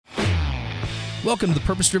Welcome to the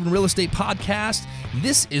Purpose Driven Real Estate Podcast.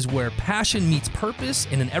 This is where passion meets purpose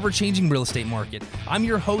in an ever-changing real estate market. I'm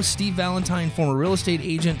your host, Steve Valentine, former real estate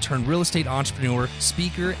agent turned real estate entrepreneur,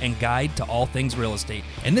 speaker, and guide to all things real estate.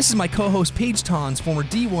 And this is my co-host, Paige Tons, former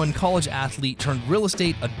D1 college athlete turned real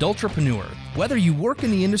estate adultrepreneur. Whether you work in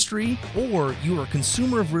the industry or you are a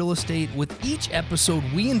consumer of real estate, with each episode,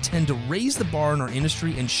 we intend to raise the bar in our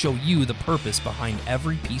industry and show you the purpose behind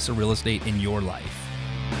every piece of real estate in your life.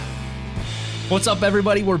 What's up,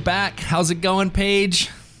 everybody? We're back. How's it going, Paige?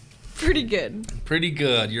 Pretty good. Pretty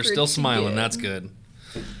good. You're Pretty still smiling. good. That's good.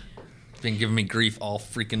 Been giving me grief all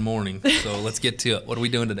freaking morning. So let's get to it. What are we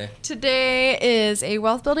doing today? Today is a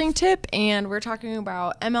wealth building tip, and we're talking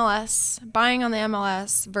about MLS, buying on the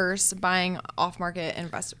MLS versus buying off-market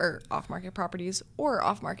off-market properties or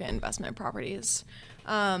off-market investment properties.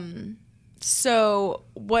 So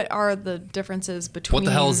what are the differences between... What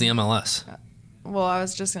the hell is the MLS? Well, I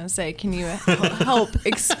was just going to say, can you help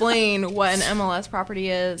explain what an MLS property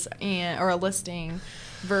is or a listing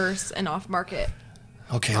versus an off-market?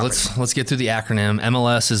 Okay, let's get through the acronym.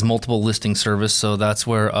 MLS is multiple listing service, so that's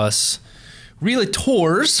where us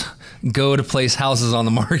realtors go to place houses on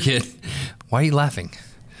the market. Why are you laughing?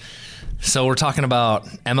 So we're talking about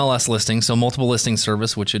MLS listings, so multiple listing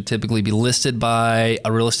service, which would typically be listed by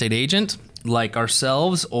a real estate agent like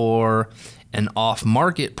ourselves, or an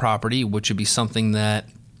off-market property, which would be something that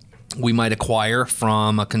we might acquire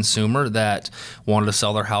from a consumer that wanted to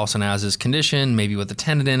sell their house in as-is condition, maybe with a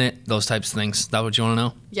tenant in it, those types of things. Is that what you want to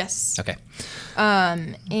know? Yes. Okay.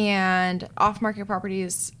 And off-market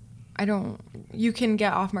properties, you can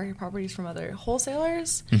get off-market properties from other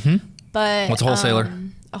wholesalers. Mm-hmm. But what's a wholesaler?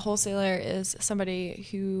 A wholesaler is somebody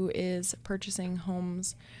who is purchasing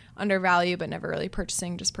homes under value, but never really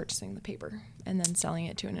just purchasing the paper and then selling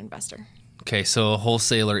it to an investor. Okay, so a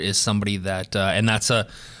wholesaler is somebody that, and that's a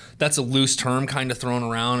loose term kind of thrown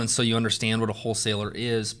around, and so you understand what a wholesaler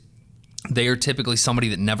is. They are typically somebody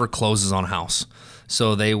that never closes on a house.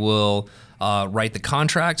 So they will write the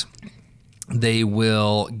contract. They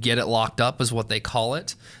will get it locked up, is what they call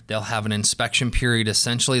it. They'll have an inspection period,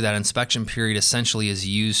 essentially. That inspection period essentially is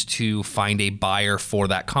used to find a buyer for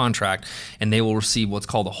that contract, and they will receive what's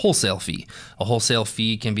called a wholesale fee. A wholesale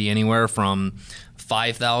fee can be anywhere from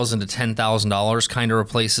 $5,000 to $10,000, kind of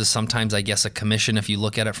replaces sometimes, I guess, a commission if you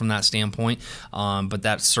look at it from that standpoint. But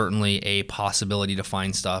that's certainly a possibility to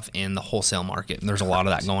find stuff in the wholesale market. And there's a lot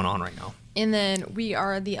of that going on right now. And then we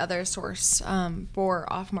are the other source for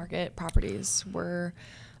off-market properties. We're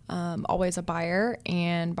always a buyer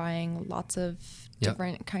and buying lots of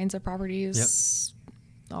different kinds of properties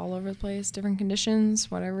all over the place, different conditions,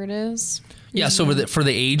 whatever it is. Yeah, so for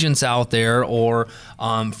the agents out there, or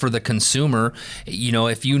for the consumer,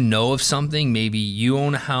 if you know of something, maybe you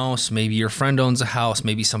own a house, maybe your friend owns a house,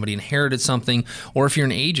 maybe somebody inherited something, or if you're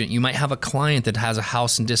an agent, you might have a client that has a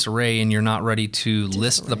house in disarray and you're not ready to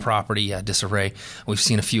list the property. Yeah, disarray. We've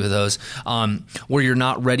seen a few of those, where you're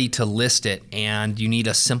not ready to list it and you need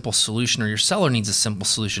a simple solution, or your seller needs a simple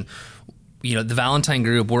solution. The Valentine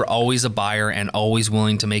Group, we're always a buyer and always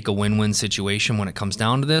willing to make a win-win situation when it comes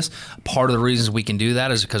down to this. Part of the reasons we can do that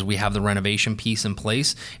is because we have the renovation piece in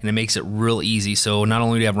place, and it makes it real easy. So not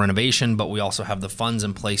only do we have renovation, but we also have the funds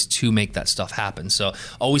in place to make that stuff happen. So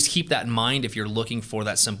always keep that in mind if you're looking for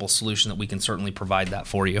that simple solution, that we can certainly provide that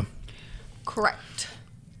for you. Correct.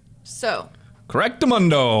 So.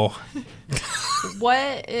 Correctamundo.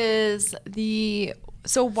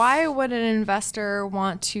 So why would an investor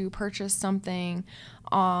want to purchase something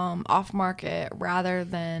off market rather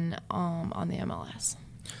than on the MLS?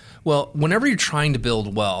 Well, whenever you're trying to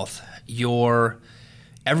build wealth,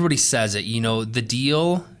 everybody says it, the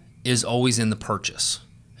deal is always in the purchase.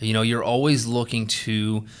 You're always looking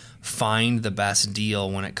to find the best deal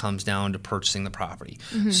when it comes down to purchasing the property.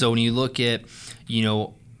 Mm-hmm. So when you look at,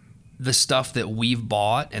 the stuff that we've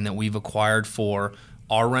bought and that we've acquired for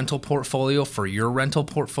our rental portfolio, for your rental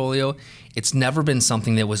portfolio, it's never been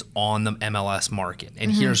something that was on the MLS market.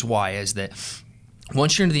 And here's why, is that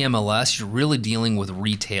once you're into the MLS, you're really dealing with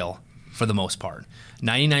retail for the most part.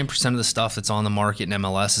 99% of the stuff that's on the market in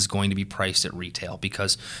MLS is going to be priced at retail,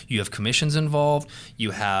 because you have commissions involved, you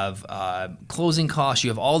have closing costs, you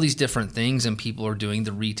have all these different things, and people are doing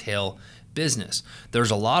the retail business. There's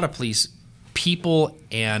a lot of people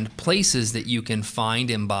and places that you can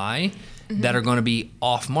find and buy that are going to be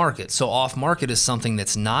off market. So off market is something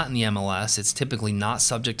that's not in the MLS. It's typically not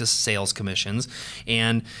subject to sales commissions,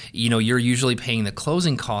 and you're usually paying the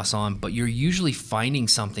closing costs on, but you're usually finding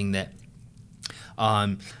something that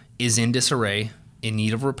is in disarray, in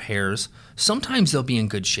need of repairs. Sometimes they'll be in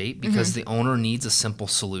good shape because the owner needs a simple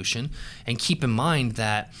solution. And keep in mind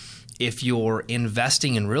that if you're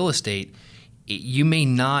investing in real estate, you may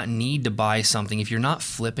not need to buy something. If you're not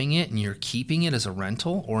flipping it and you're keeping it as a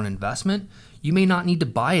rental or an investment, you may not need to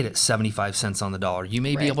buy it at 75 cents on the dollar. You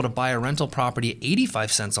may be able to buy a rental property at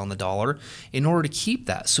 85 cents on the dollar in order to keep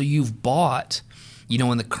that. So you've bought,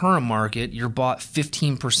 in the current market, you're bought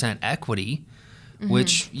 15% equity,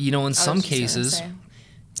 which, in some cases,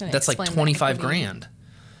 that's like 25 grand.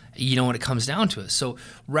 When it comes down to it. So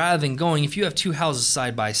rather than going, if you have two houses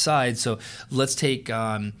side by side, so let's take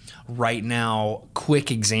right now,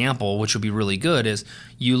 quick example, which would be really good, is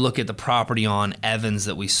you look at the property on Evans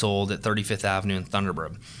that we sold at 35th Avenue in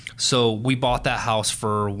Thunderbird. So we bought that house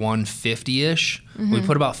for $150-ish. We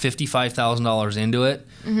put about $55,000 into it,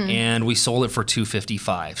 and we sold it for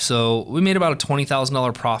 $255. So we made about a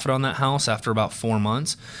 $20,000 profit on that house after about 4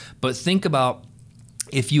 months. But think about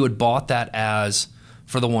if you had bought that as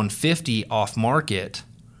for the $150 off market,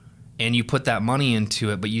 and you put that money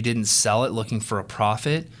into it, but you didn't sell it looking for a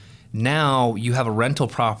profit. Now you have a rental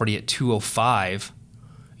property at $205.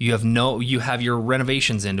 You have your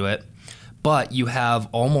renovations into it, but you have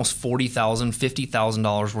almost $40,000,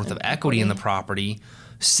 $50,000 worth of equity in the property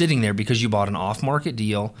sitting there because you bought an off market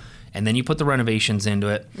deal, and then you put the renovations into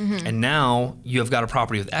it, and now you have got a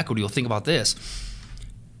property with equity. Well, think about this.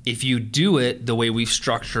 If you do it the way we've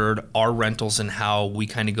structured our rentals and how we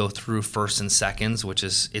kind of go through firsts and seconds, which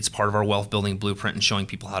is it's part of our wealth building blueprint and showing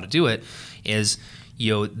people how to do it, is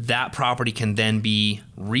that property can then be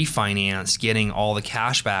refinanced, getting all the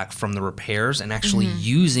cash back from the repairs and actually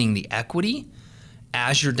using the equity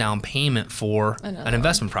as your down payment for an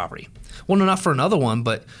investment property. Well, no, not for another one,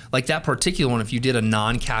 but like that particular one, if you did a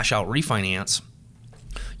non-cash out refinance,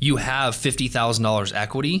 you have $50,000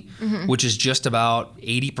 equity, which is just about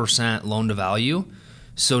 80% loan to value.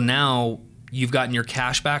 So now you've gotten your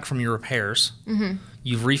cash back from your repairs.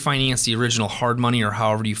 You've refinanced the original hard money or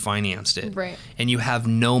however you financed it. Right. And you have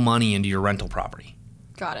no money into your rental property.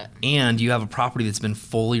 Got it. And you have a property that's been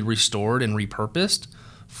fully restored and repurposed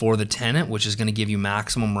for the tenant, which is going to give you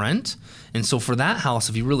maximum rent. And so for that house,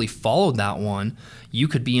 if you really followed that one, you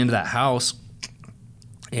could be into that house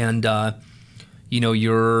and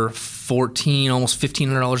your almost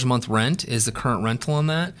 $1,500 a month rent is the current rental on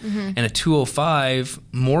that. And a $205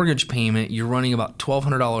 mortgage payment, you're running about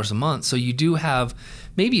 $1,200 a month. So you do have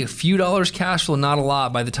maybe a few dollars cash flow, not a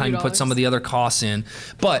lot by the time you put some of the other costs in.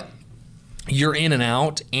 But you're in and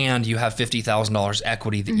out, and you have $50,000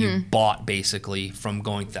 equity that you bought basically from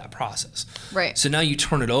going through that process. Right. So now you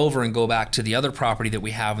turn it over and go back to the other property that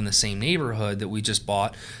we have in the same neighborhood that we just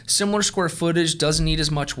bought. Similar square footage, doesn't need as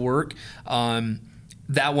much work.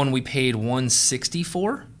 That one we paid $160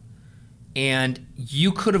 for, and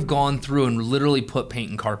you could have gone through and literally put paint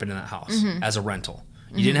and carpet in that house as a rental.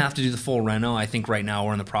 You didn't have to do the full reno. I think right now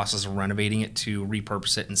we're in the process of renovating it to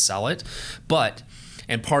repurpose it and sell it.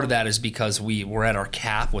 And part of that is because we're at our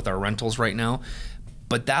cap with our rentals right now.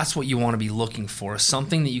 But that's what you want to be looking for,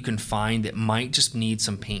 something that you can find that might just need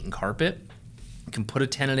some paint and carpet. You can put a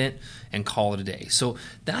tenant in and call it a day. So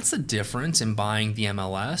that's the difference in buying the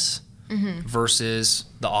MLS versus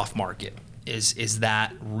the off market is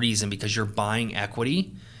that reason, because you're buying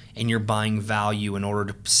equity and you're buying value in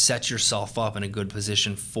order to set yourself up in a good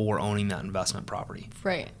position for owning that investment property.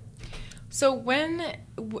 Right. So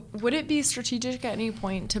would it be strategic at any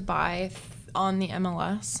point to buy on the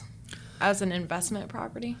MLS as an investment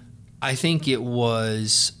property? I think it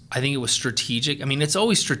was strategic. I mean, it's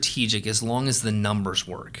always strategic as long as the numbers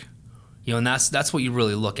work. And that's what you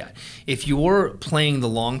really look at. If you're playing the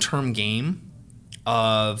long-term game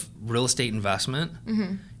of real estate investment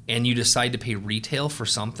and you decide to pay retail for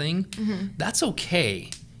something, that's okay.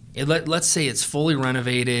 Let's say it's fully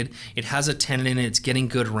renovated, it has a tenant in it, it's getting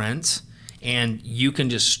good rent, and you can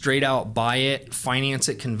just straight out buy it, finance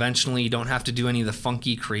it conventionally. You don't have to do any of the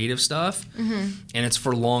funky creative stuff, and it's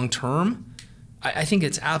for long-term. I think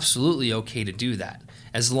it's absolutely okay to do that.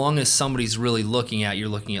 As long as somebody's really you're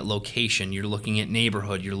looking at location, you're looking at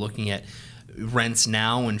neighborhood, you're looking at rents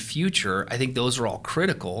now and future. I think those are all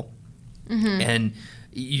critical. And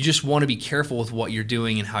you just want to be careful with what you're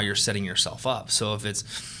doing and how you're setting yourself up. So if it's,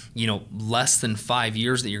 less than 5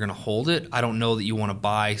 years that you're going to hold it, I don't know that you want to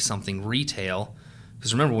buy something retail.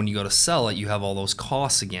 Because remember, when you go to sell it, you have all those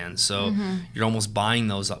costs again. So you're almost buying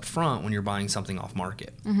those up front when you're buying something off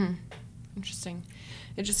market. Interesting.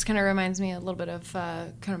 It just kind of reminds me a little bit of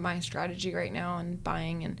kind of my strategy right now in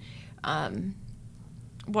buying and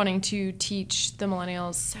wanting to teach the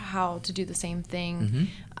millennials how to do the same thing.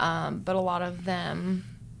 But a lot of them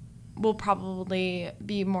will probably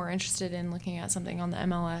be more interested in looking at something on the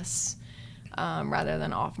MLS rather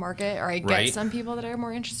than off market. Or I get some people that are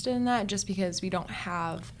more interested in that just because we don't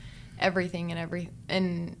have everything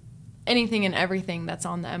and anything and everything that's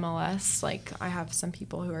on the MLS. Like, I have some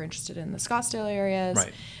people who are interested in the Scottsdale areas.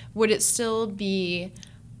 Right. Would it still be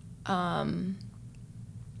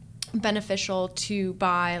beneficial to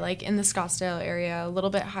buy, like, in the Scottsdale area, a little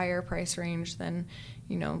bit higher price range than,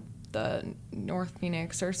 you know, the North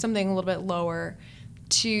Phoenix or something a little bit lower,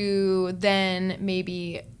 to then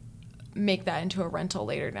maybe make that into a rental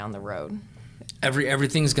later down the road?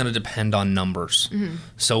 Everything's going to depend on numbers. Mm-hmm.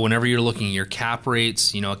 So whenever you're looking at your cap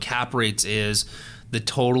rates, you know, cap rates is the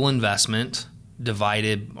total investment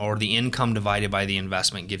divided, or the income divided by the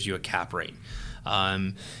investment gives you a cap rate.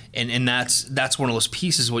 And that's one of those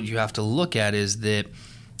pieces. What you have to look at is that,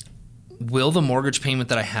 will the mortgage payment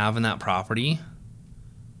that I have in that property,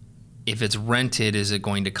 if it's rented, is it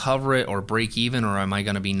going to cover it or break even, or am I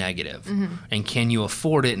going to be negative? Mm-hmm. And can you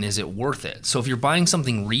afford it, and is it worth it? So if you're buying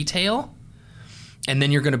something retail and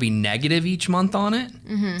then you're going to be negative each month on it,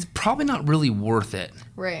 mm-hmm. it's probably not really worth it.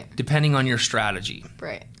 Right. Depending on your strategy.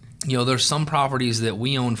 Right. You know, there's some properties that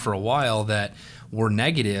we owned for a while that were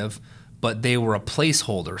negative, but they were a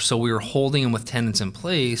placeholder. So we were holding them with tenants in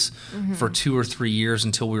place mm-hmm. for 2 or 3 years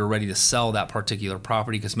until we were ready to sell that particular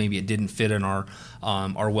property, because maybe it didn't fit in our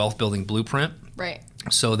wealth building blueprint. Right.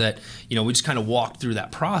 So that, you know, we just kind of walked through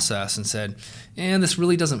that process and said, this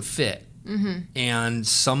really doesn't fit. Mm-hmm. And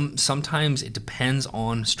sometimes it depends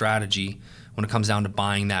on strategy when it comes down to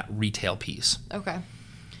buying that retail piece. Okay.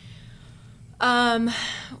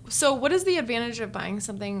 So what is the advantage of buying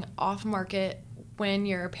something off market when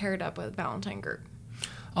you're paired up with Valentine Group?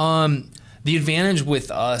 The advantage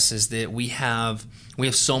with us is that we have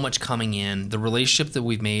so much coming in. The relationship that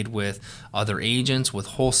we've made with other agents, with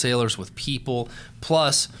wholesalers, with people,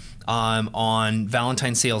 plus on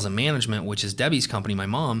Valentine Sales and Management, which is Debbie's company, my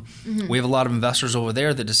mom, mm-hmm. we have a lot of investors over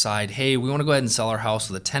there that decide, hey, we want to go ahead and sell our house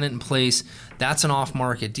with a tenant in place. That's an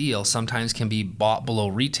off-market deal. Sometimes can be bought below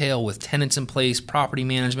retail with tenants in place, property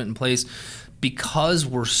management in place. Because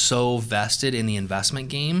we're so vested in the investment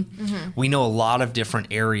game, mm-hmm. we know a lot of different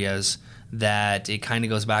areas that it kind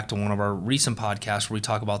of goes back to one of our recent podcasts where we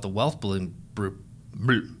talk about the wealth building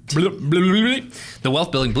blueprint,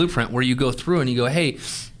 where you go through and you go, hey,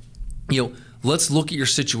 you know, let's look at your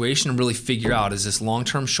situation and really figure out, is this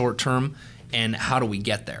long-term, short-term, and how do we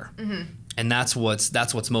get there? Mm-hmm. And that's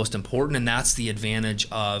what's most important, and that's the advantage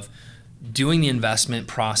of doing the investment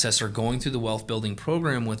process or going through the wealth building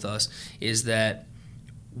program with us, is that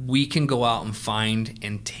we can go out and find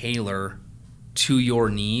and tailor to your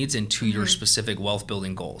needs and to mm-hmm. your specific wealth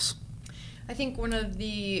building goals. I think one of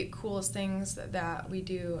the coolest things that we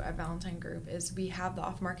do at Valentine Group is we have the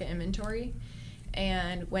off-market inventory.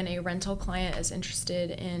 And when a rental client is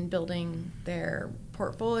interested in building their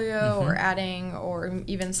portfolio mm-hmm. or adding or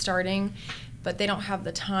even starting, but they don't have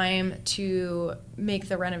the time to make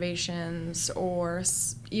the renovations or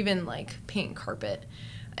even like paint carpet,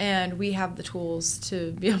 and we have the tools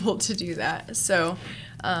to be able to do that. So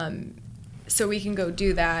we can go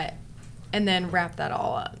do that and then wrap that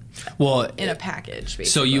all up in a package, basically.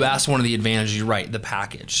 So you asked one of the advantages, you're right, the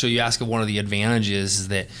package. So you ask one of the advantages is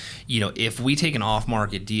that, you know, if we take an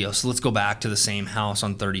off-market deal, so let's go back to the same house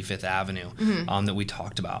on 35th Avenue mm-hmm. That we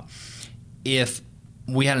talked about. If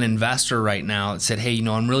we had an investor right now that said, hey, you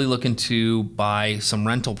know, I'm really looking to buy some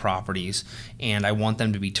rental properties and I want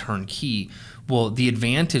them to be turnkey. Well, the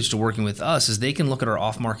advantage to working with us is they can look at our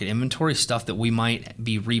off-market inventory, stuff that we might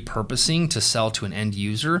be repurposing to sell to an end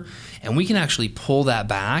user, and we can actually pull that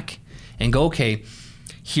back and go, okay,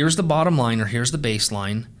 here's the bottom line or here's the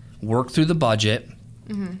baseline, work through the budget,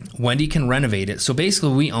 mm-hmm. Wendy can renovate it. So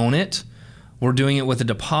basically we own it. We're doing it with a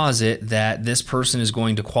deposit that this person is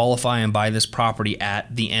going to qualify and buy this property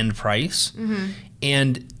at the end price. Mm-hmm.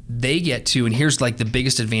 And they get to, and here's like the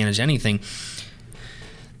biggest advantage, anything,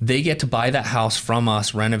 they get to buy that house from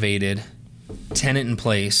us, renovated, tenant in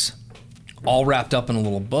place, all wrapped up in a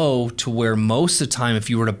little bow, to where most of the time if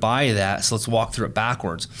you were to buy that, so let's walk through it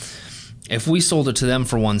backwards. If we sold it to them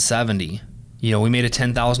for $170,000, you know, we made a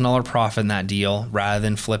 $10,000 profit in that deal rather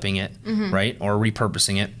than flipping it, mm-hmm. right, or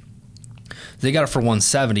repurposing it. They got it for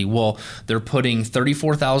 $170,000. Well, they're putting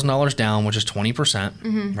 $34,000 down, which is 20%,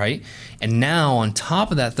 mm-hmm. right? And now on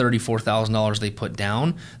top of that $34,000 they put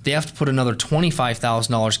down, they have to put another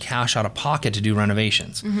 $25,000 cash out of pocket to do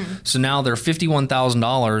renovations. Mm-hmm. So now they're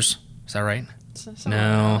 $51,000. Is that right?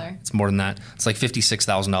 No, it's more than that. It's like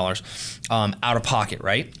 $56,000 out of pocket,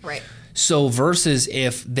 right? Right. So versus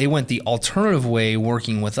if they went the alternative way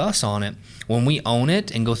working with us on it, when we own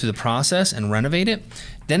it and go through the process and renovate it,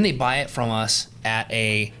 then they buy it from us at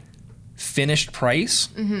a finished price.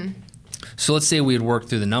 Mm-hmm. So let's say we had worked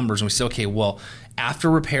through the numbers and we say, okay, well,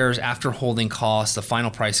 After repairs, after holding costs, the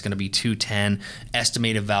final price is going to be $210.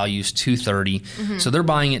 Estimated value is $230. So they're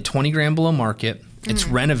buying it 20 grand below market. It's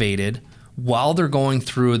renovated. While they're going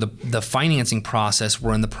through the financing process,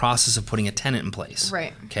 we're in the process of putting a tenant in place.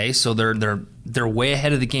 Right. Okay, so they're way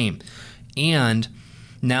ahead of the game, and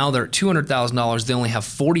now they're at $200,000. They only have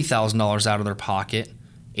 $40,000 out of their pocket,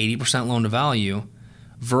 80% loan to value,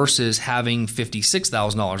 versus having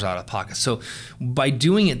 $56,000 out of pocket. So by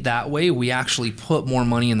doing it that way, we actually put more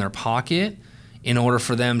money in their pocket in order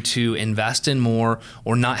for them to invest in more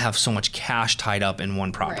or not have so much cash tied up in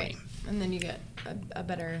one property. Right. And then you get a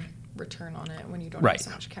better return on it when you don't Right. have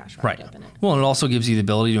so much cash wrapped up in it. Well, and it also gives you the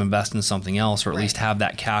ability to invest in something else, or at least have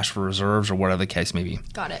that cash for reserves or whatever the case may be.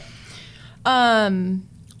 Got it.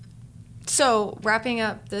 So wrapping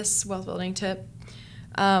up this wealth building tip,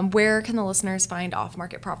 where can the listeners find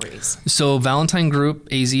off-market properties? So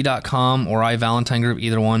ValentineGroupAZ.com or iValentineGroup,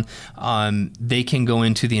 either one, they can go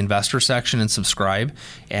into the investor section and subscribe,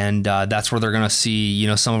 and that's where they're going to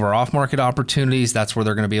see, some of our off-market opportunities. That's where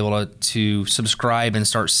they're going to be able to subscribe and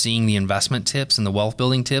start seeing the investment tips and the wealth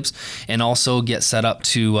building tips, and also get set up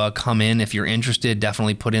to come in. If you're interested,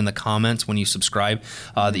 definitely put in the comments when you subscribe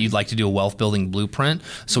that you'd like to do a wealth building blueprint,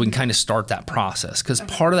 so we can kind of start that process. Because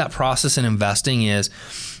part of that process in investing is,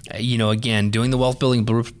 again, doing the wealth building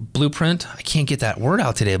blueprint. I can't get that word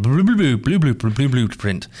out today.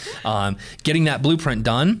 Blueprint. Getting that blueprint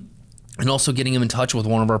done, and also getting them in touch with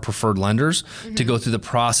one of our preferred lenders to go through the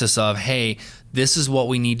process of, hey, this is what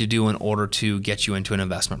we need to do in order to get you into an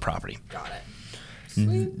investment property. Got it.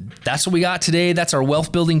 That's what we got today. That's our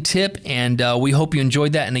wealth building tip, and we hope you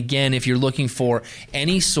enjoyed that. And again, if you're looking for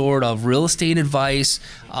any sort of real estate advice,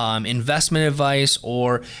 investment advice,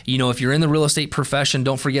 or if you're in the real estate profession,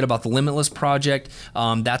 don't forget about the Limitless Project.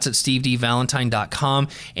 That's at stevedvalentine.com,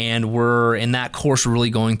 and we're in that course really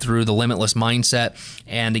going through the Limitless mindset.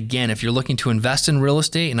 And again, if you're looking to invest in real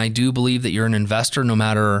estate, and I do believe that you're an investor no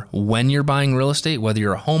matter when you're buying real estate, whether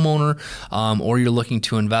you're a homeowner or you're looking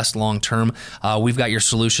to invest long term, we've got your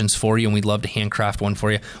solutions for you, and we'd love to handcraft one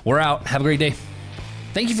for you. We're out. Have a great day.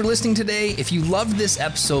 Thank you for listening today. If you loved this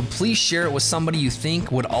episode, please share it with somebody you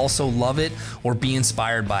think would also love it or be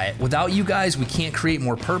inspired by it. Without you guys, we can't create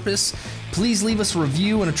more purpose. Please leave us a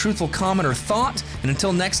review and a truthful comment or thought. And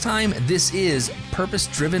until next time, this is Purpose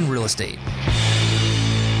Driven Real Estate.